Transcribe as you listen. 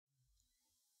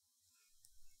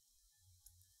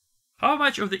How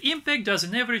much of the impact does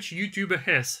an average YouTuber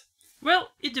has? Well,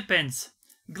 it depends.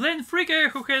 Glenn Fricker,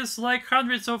 who has like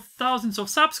hundreds of thousands of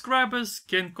subscribers,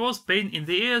 can cause pain in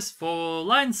the ears for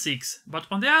Line 6, but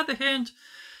on the other hand,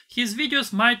 his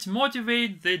videos might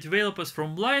motivate the developers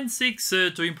from Line 6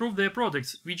 to improve their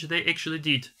products, which they actually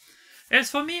did. As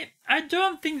for me, I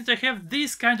don't think that I have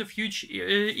this kind of huge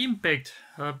impact,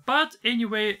 but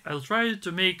anyway, I'll try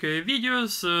to make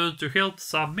videos to help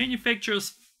some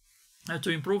manufacturers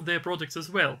to improve their products as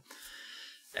well.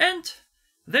 And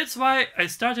that's why I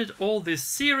started all this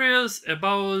series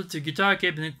about guitar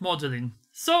cabinet modeling.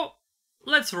 So,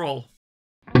 let's roll!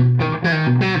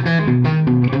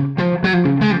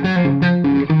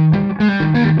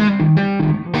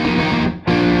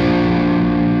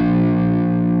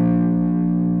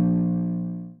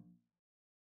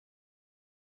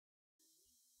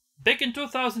 Back in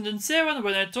 2007,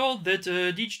 when I told that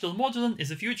digital modeling is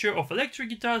the future of electric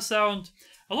guitar sound,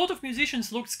 a lot of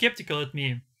musicians looked skeptical at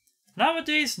me.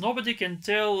 Nowadays, nobody can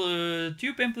tell a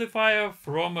tube amplifier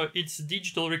from its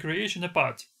digital recreation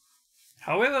apart.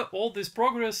 However, all this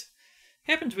progress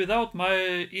happened without my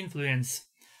influence.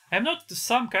 I'm not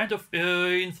some kind of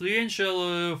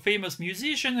influential famous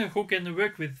musician who can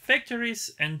work with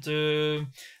factories and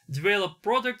develop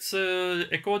products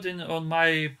according on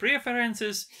my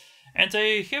preferences, and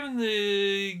I haven't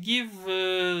give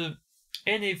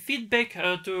any feedback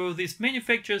to these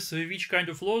manufacturers which kind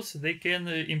of laws they can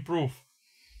improve.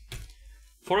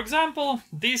 For example,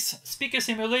 this speaker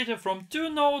simulator from 2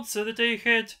 notes that I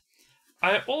had,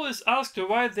 I always asked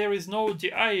why there is no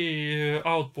DI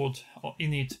output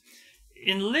in it.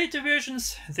 In later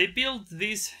versions they built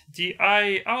this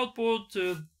DI output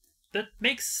that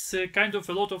makes kind of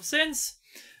a lot of sense,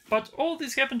 but all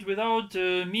this happened without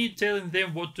me telling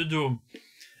them what to do.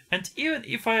 And even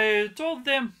if I told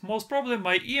them, most probably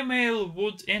my email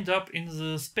would end up in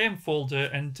the spam folder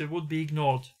and would be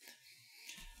ignored.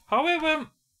 However,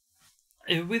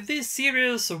 with this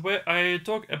series where I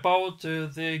talk about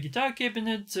the guitar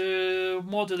cabinet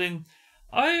modeling,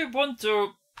 I want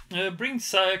to bring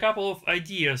a couple of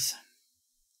ideas.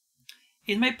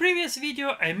 In my previous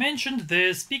video I mentioned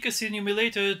the speaker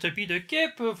simulator torpedo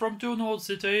cap from 2 notes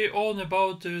that I own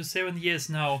about 7 years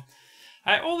now.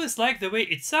 I always liked the way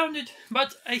it sounded,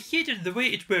 but I hated the way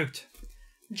it worked.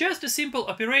 Just a simple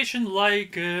operation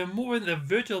like moving the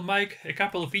virtual mic a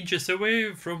couple of inches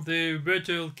away from the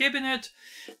virtual cabinet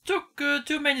took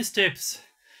too many steps.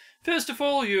 First of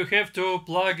all, you have to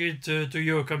plug it to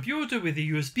your computer with a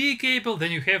USB cable,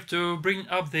 then you have to bring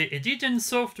up the editing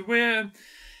software,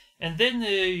 and then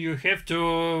you have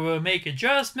to make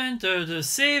adjustment, to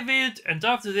save it, and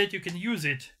after that you can use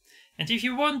it. And if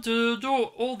you want to do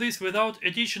all this without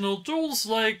additional tools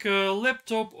like a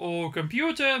laptop or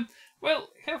computer, well,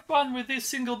 have fun with this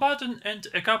single button and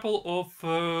a couple of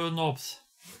knobs.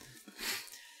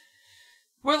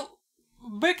 Well,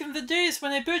 back in the days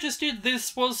when I purchased it,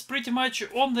 this was pretty much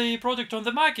only product on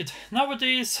the market.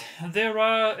 Nowadays there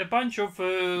are a bunch of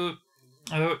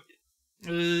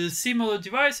similar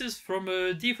devices from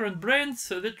different brands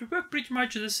that work pretty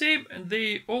much the same, and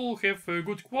they all have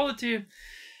good quality.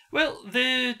 Well,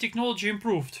 the technology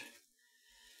improved.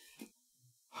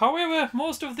 However,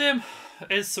 most of them,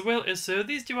 as well as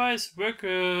this device, work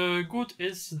good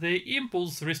as the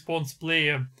impulse response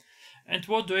player. And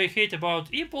what do I hate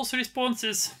about impulse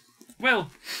responses? Well,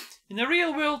 in the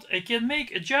real world I can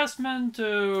make adjustment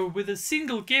with a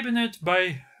single cabinet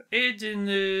by adding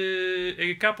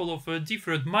a couple of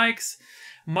different mics,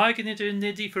 micing it in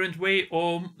a different way,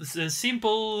 or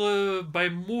simple by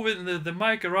moving the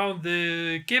mic around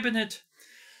the cabinet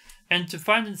and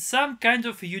finding some kind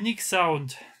of unique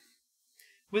sound.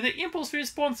 With the impulse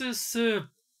responses,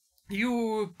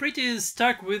 you're pretty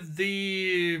stuck with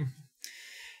the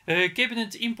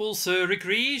cabinet impulse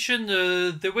recreation,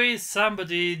 the way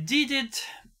somebody did it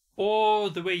or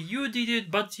the way you did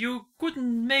it, but you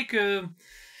couldn't make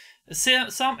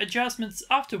some adjustments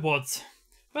afterwards.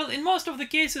 Well, in most of the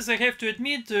cases I have to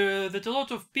admit that a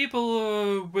lot of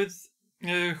people with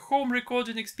home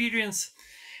recording experience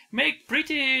make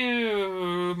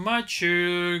pretty much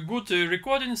good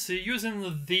recordings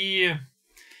using the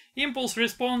impulse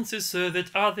responses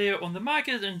that are there on the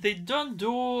market, and they don't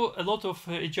do a lot of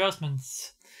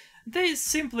adjustments. They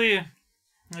simply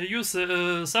use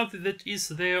something that is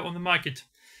there on the market.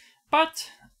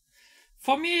 But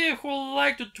for me, who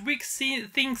like to tweak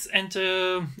things, and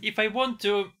if I want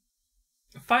to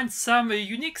find some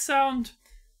unique sound,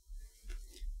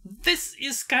 this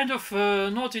is kind of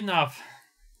not enough.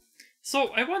 So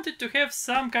I wanted to have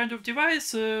some kind of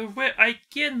device where I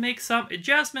can make some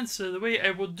adjustments the way I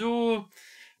would do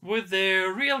with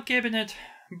the real cabinet,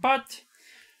 but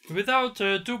without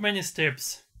too many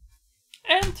steps.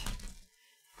 And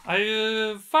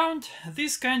I found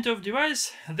this kind of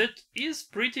device that is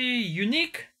pretty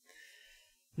unique.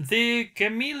 The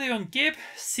Chameleon Cap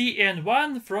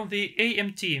CN-1 from the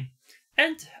AMT.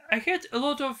 And I had a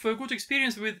lot of good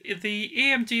experience with the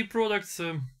AMT products.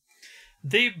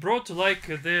 They brought like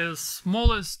the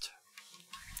smallest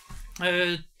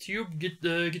tube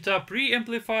guitar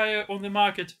preamplifier on the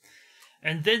market,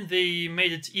 and then they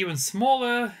made it even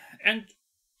smaller, and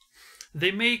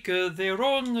they make their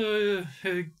own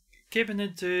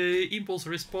cabinet impulse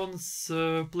response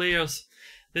players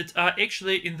that are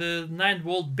actually in the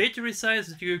 9-volt battery size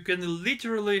that you can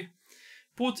literally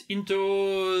put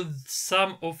into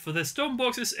some of the stomp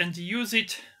boxes and use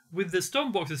it with the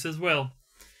stomp boxes as well.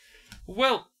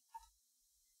 Well,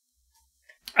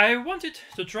 I wanted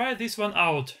to try this one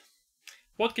out.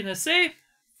 What can I say?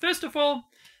 First of all,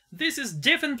 this is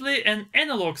definitely an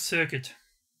analog circuit.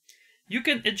 You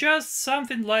can adjust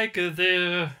something like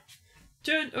the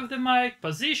turn of the mic,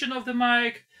 position of the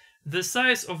mic, the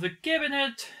size of the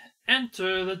cabinet, and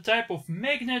the type of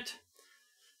magnet.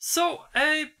 So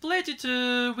I played it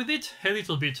with it a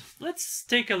little bit. Let's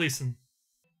take a listen.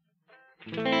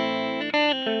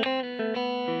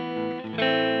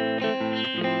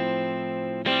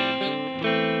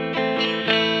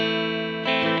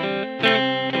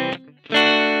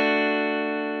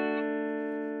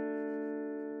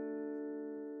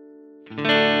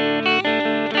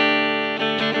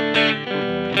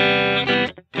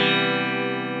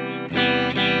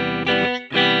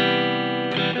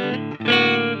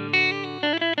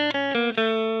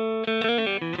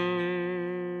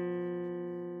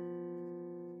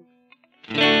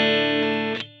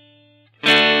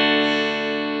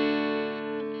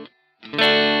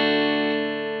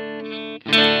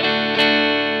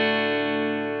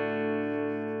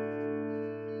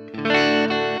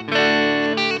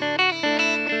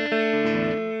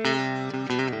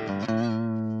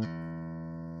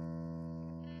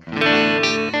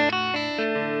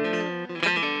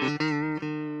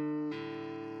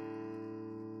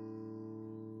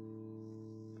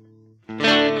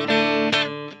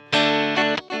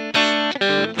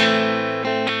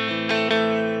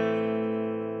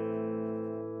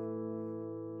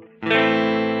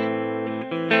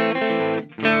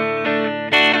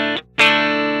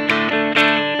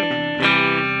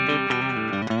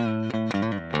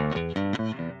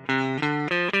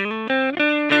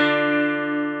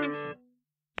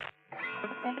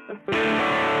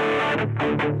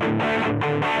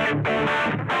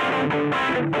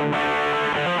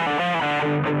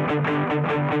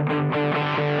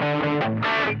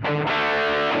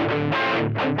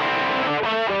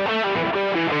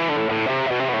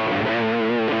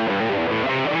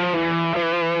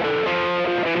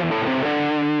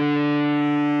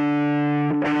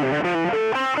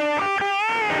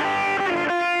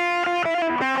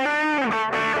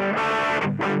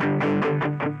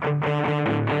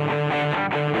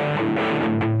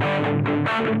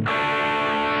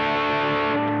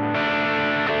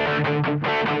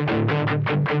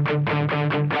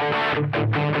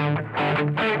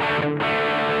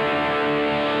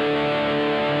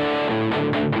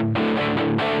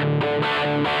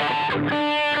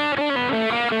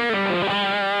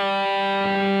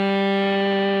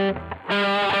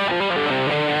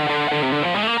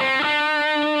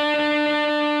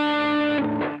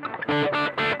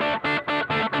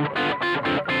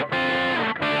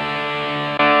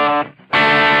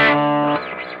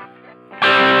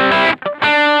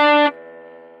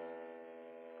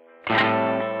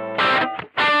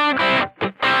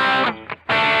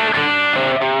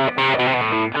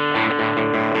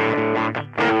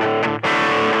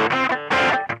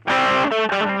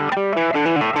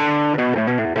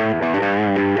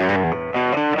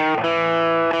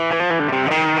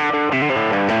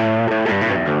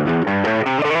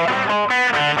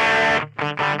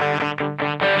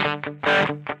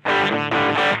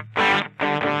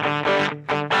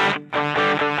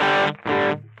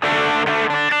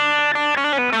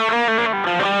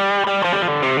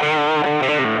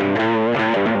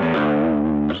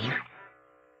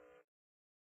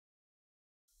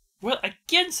 Well, I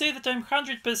can't say that I'm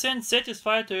 100%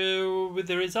 satisfied with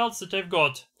the results that I've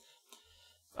got.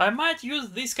 I might use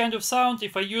this kind of sound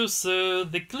if I use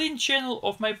the clean channel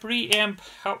of my preamp.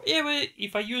 However,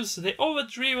 if I use the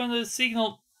overdriven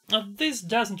signal, this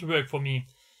doesn't work for me.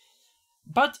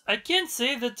 But I can't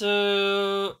say that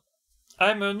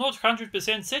I'm not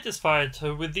 100% satisfied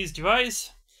with this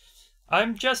device.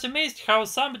 I'm just amazed how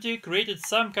somebody created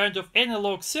some kind of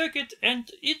analog circuit and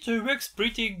it works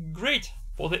pretty great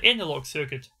for the analog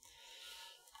circuit.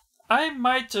 I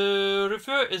might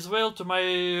refer as well to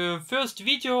my first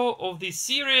video of this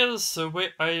series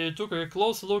where I took a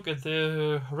close look at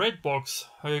the red box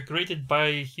created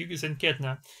by Hughes and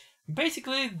Kettner.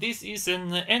 Basically, this is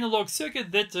an analog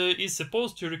circuit that is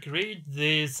supposed to recreate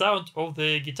the sound of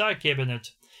the guitar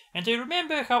cabinet. And I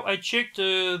remember how I checked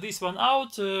this one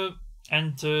out,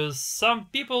 and some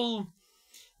people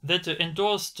that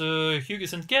endorsed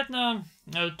Hughes and Kettner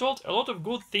told a lot of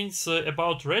good things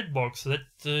about red box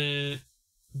that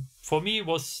for me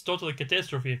was totally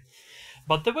catastrophe.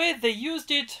 But the way they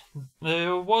used it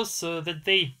was that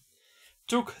they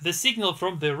took the signal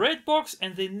from the red box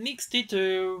and they mixed it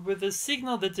with the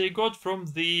signal that they got from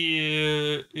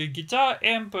the guitar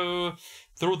amp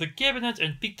through the cabinet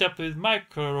and picked up the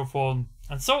microphone.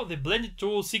 And so they blended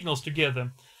two signals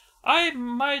together. I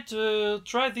might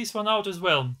try this one out as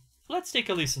well. Let's take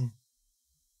a listen.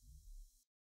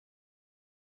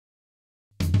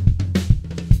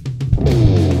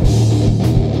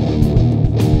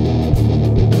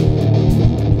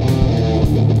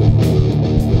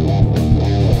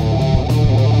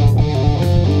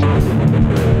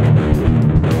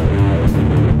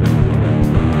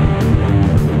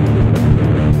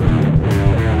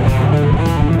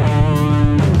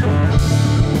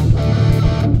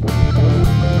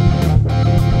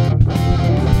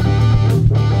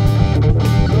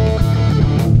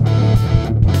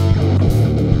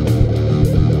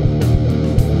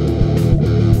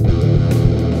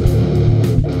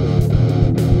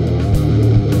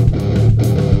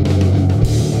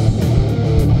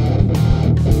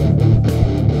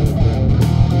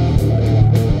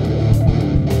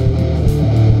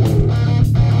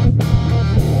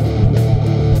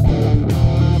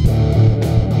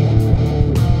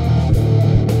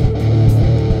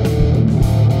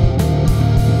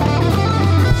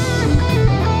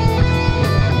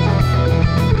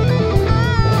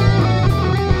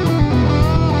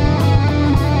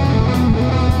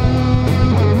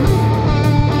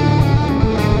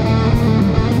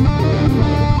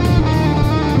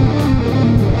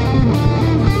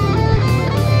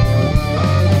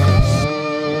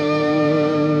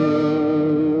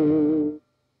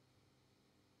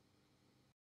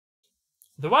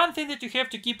 The one thing that you have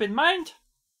to keep in mind,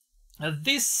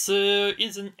 this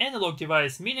is an analog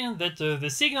device, meaning that the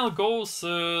signal goes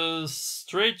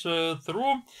straight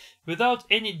through without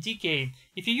any decay.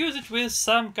 If you use it with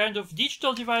some kind of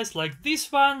digital device like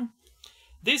this one,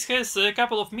 this has a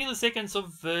couple of milliseconds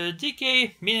of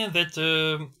decay, meaning that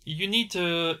you need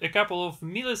a couple of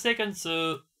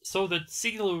milliseconds so that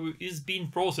signal is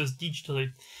being processed digitally.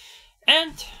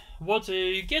 And what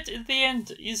you get at the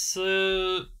end is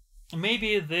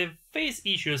maybe the phase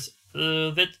issues,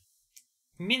 that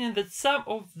meaning that some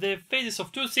of the phases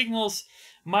of two signals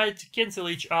might cancel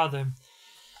each other.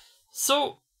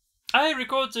 So I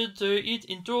recorded it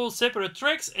in two separate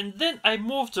tracks, and then I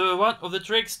moved one of the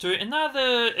tracks to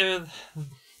another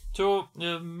to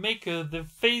make the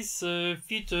phase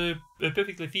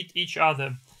perfectly fit each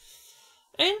other.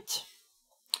 And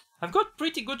I've got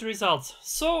pretty good results.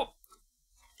 So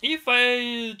if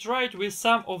I try it with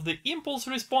some of the impulse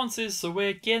responses where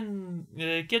I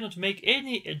cannot make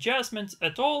any adjustments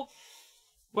at all,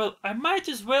 well, I might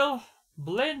as well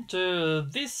blend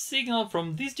this signal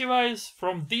from this device,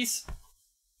 from this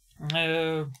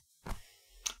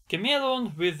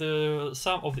Chameleon with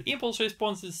some of the impulse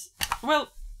responses. Well,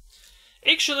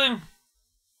 actually,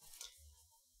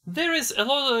 there is a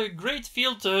lot of great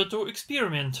field to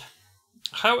experiment.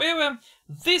 However,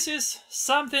 this is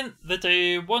something that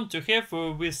I want to have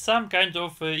with some kind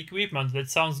of equipment that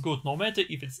sounds good, no matter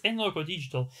if it's analog or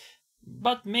digital.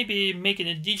 But maybe making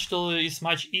it digital is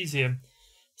much easier.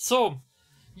 So,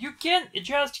 you can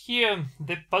adjust here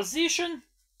the position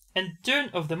and turn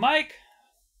of the mic,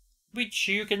 which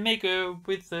you can make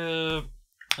with a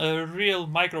real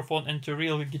microphone and a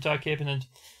real guitar cabinet.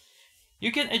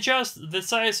 You can adjust the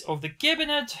size of the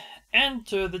cabinet and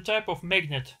the type of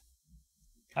magnet.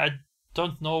 I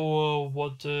don't know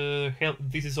what the hell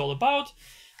this is all about,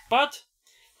 but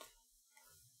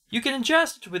you can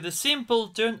adjust it with a simple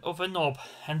turn of a knob,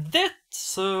 and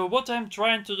that's what I'm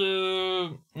trying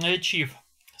to achieve.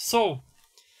 So,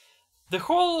 the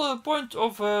whole point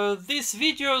of these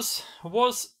videos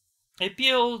was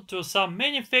appeal to some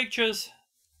manufacturers.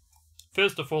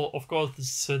 First of all, of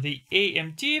course, the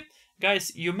AMT.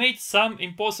 Guys, you made some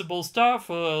impossible stuff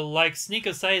like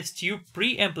sneaker-sized tube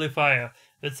preamplifier.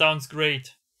 That sounds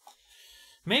great.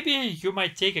 Maybe you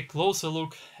might take a closer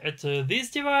look at this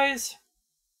device.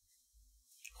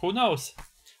 Who knows?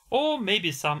 Or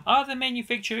maybe some other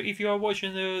manufacturer if you are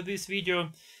watching this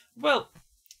video. Well,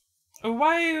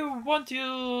 why won't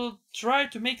you try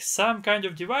to make some kind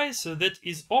of device that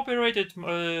is operated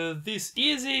this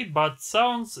easy but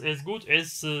sounds as good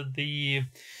as the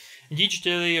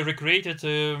digitally recreated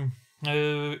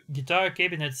guitar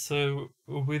cabinets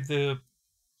with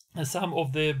some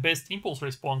of the best impulse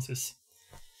responses?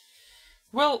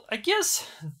 Well, I guess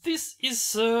this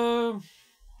is all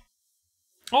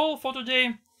for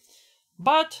today,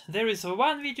 but there is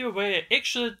one video where I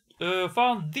actually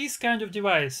found this kind of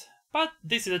device, but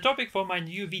this is a topic for my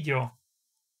new video.